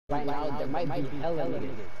Right now, there might be hella niggas.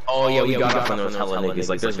 Oh yeah, we got off on those hella niggas.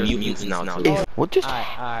 Like there's mutants now too. What just?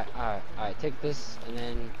 Alright. Take this and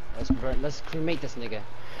then let's cremate this nigga.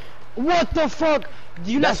 What the fuck?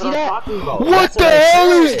 Do you not see that? What the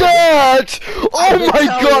hell is that? Oh my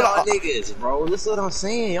god! Niggas, bro. This is what I'm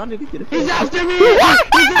saying. Y'all niggas get He's after me!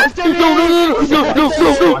 He's after me!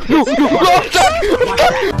 No.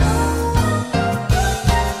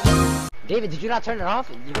 David, did you not turn it off?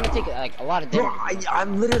 You're gonna take like a lot of damage. Bro,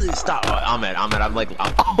 I'm literally stop. Ahmed, I'm like,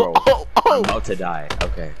 bro. I'm about to die.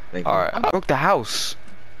 Okay, thank you. Alright, I broke the house.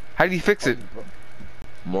 How did you fix it?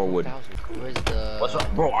 More wood. Where's the... What's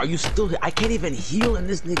up, bro? Are you still? I can't even heal, and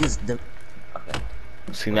this nigga's. Okay.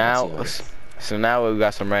 See now, we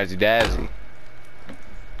got some Razzie Dazzy.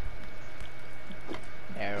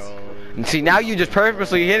 Arrows. And see now you just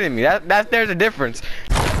purposely hitting me. There's a difference.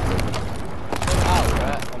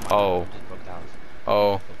 Oh.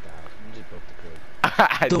 Oh.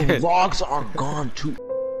 The logs are gone too.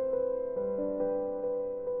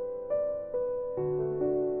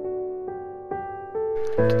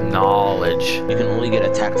 Knowledge. You can only get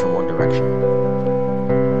attacked from one direction.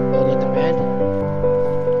 Oh, like the band?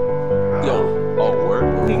 Yo, oh, word.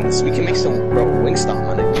 We can make some, bro. Wingstop,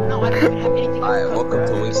 my nigga. No, I don't even have anything. Alright, welcome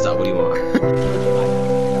to Wingstop. What do you want?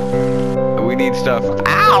 We need stuff.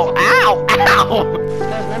 Ow! Ow! Ow!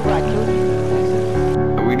 Remember, I killed you.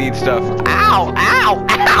 We need stuff. Ow! Ow!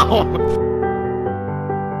 Ow!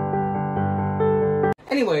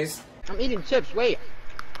 Anyways, I'm eating chips. Wait.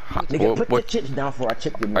 nigga, put the chips down for I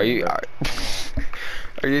check your Are you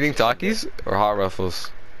eating Takis or Hot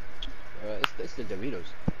Ruffles? It's the Doritos.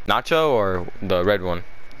 Nacho or the red one?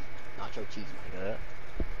 Nacho cheese, nigga.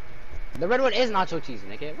 The red one is nacho cheese,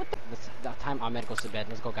 nigga. What the? It's the time Ahmed goes to bed.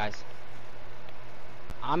 Let's go, guys.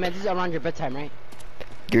 Ahmed, this is around your bedtime, right?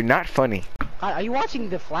 You're not funny. God, are you watching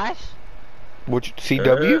The Flash? Which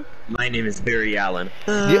CW? My name is Barry Allen.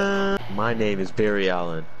 Yeah. My name is Barry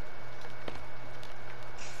Allen.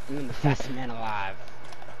 I'm the fastest man alive.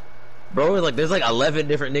 Bro, like there's like 11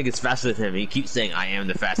 different niggas faster than him. He keeps saying I am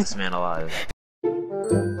the fastest man alive. Oh,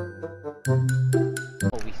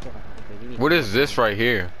 we still have What is this right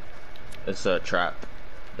here? It's a trap.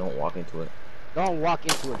 Don't walk into it. Don't walk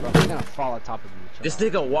into it, bro. He's gonna fall on top of you. This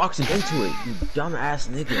nigga walks into it, you dumb ass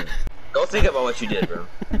nigga. Don't think about what you did, bro.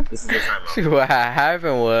 This is the time out. What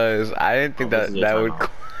happened was I didn't think that would.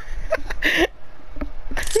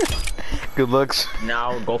 Good looks.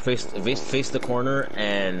 Now go face the corner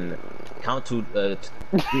and count to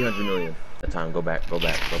 300 million. The time. Go back.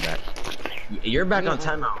 You're back on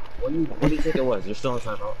timeout. What do you think it was? You're still on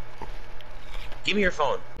timeout. Give me your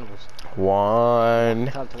phone. One.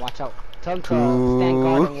 Tell him to watch out. Tell him to stand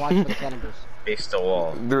guard and watch for the cannibals. Face the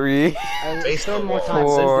wall. 3. Face the wall. More time.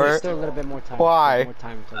 4. Still a little bit more time. Why? More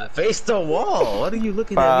time face the wall. What are you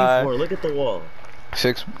looking 5. at me for? Look at the wall.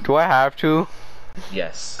 6. Do I have to?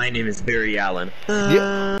 Yes. My name is Barry Allen.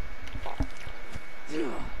 Yeah.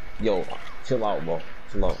 Yo, chill out, bro.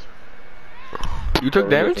 Chill out. You took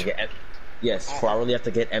damage? Yes. I really have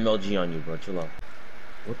to get MLG on you, bro. Chill out.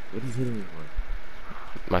 What are you hitting me for?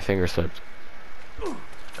 My finger slipped. Ow.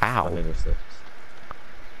 My finger slipped.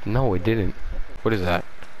 No, it didn't. What is that?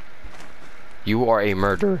 You are a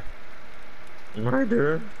murderer.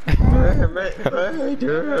 Murder. Murder.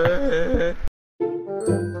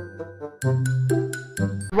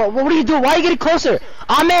 What are you doing? Why are you getting closer?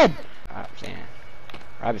 Ahmed!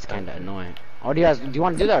 Rabbit's kinda annoying. Oh, do you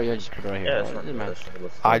want to do that or you just put it right here? Yeah,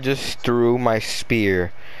 I just threw my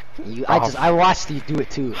spear. I watched you do it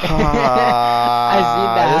too. I seen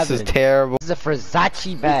that This happen. is terrible. This is a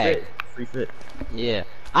Versace bag. Free fit. Yeah.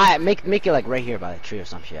 Alright, make it like right here by the tree or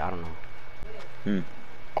some shit. I don't know.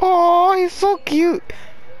 Oh, he's so cute.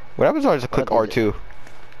 What happens when I just click R2?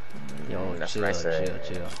 Yo, That's chill. nice.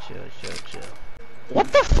 What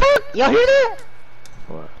the fuck? Y'all hear that?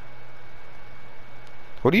 What?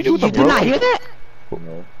 What do you do with the You did not hear that?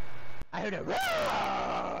 No. I heard it.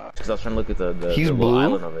 Because I was trying to look at the He's the blue?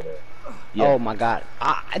 island over there. Yeah. Oh my god.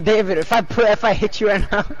 David, if I hit you right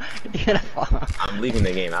now, you're gonna fall. I'm leaving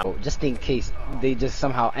the game. Just in case they just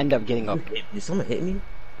somehow end up getting up. Did someone hit me?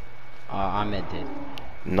 Ahmed did.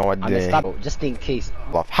 No, I didn't. Stop. Just in case.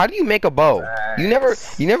 How do you make a bow? You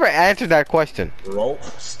never answered that question. Rope,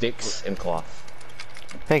 sticks, and cloth.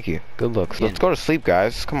 Thank you. Good looks. Let's go to sleep,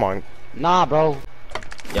 guys. Come on. Nah, bro.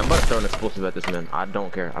 Yeah, I'm about to throw an explosive at this man. I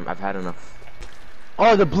don't care. I've had enough.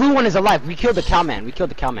 Oh, the blue one is alive. We killed the cowman.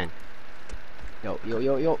 Yo.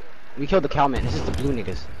 We killed the cowman. This is the blue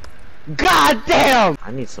niggas. God damn!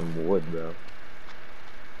 I need some wood, bro.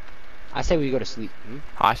 I say we go to sleep.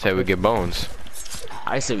 I say we get bones.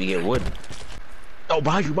 I say we get wood. Oh,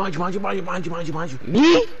 behind you, behind you, behind you, behind you, behind you, behind you, behind you.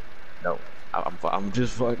 Me? No, I'm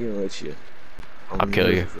just fucking with you. I'll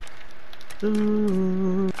kill you.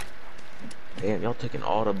 Damn, y'all taking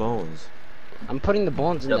all the bones. I'm putting the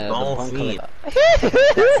bones in The the bone bone fiend. color. That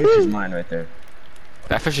fish is mine right there.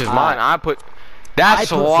 That fish is mine. I put. I That's put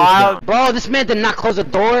fish wild. Bro, this man did not close the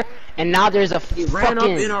door, and now there's a He ran up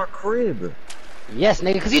fucking... in our crib. Yes,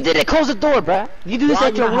 nigga, because you didn't close the door, bruh. You do this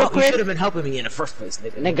at your real You should quick? have been helping me in the first place,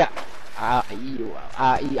 nigga. Nigga.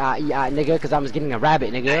 Nigga, because I was getting a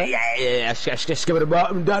rabbit, nigga. Yeah. Skip it about.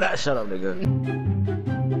 Shut up, nigga.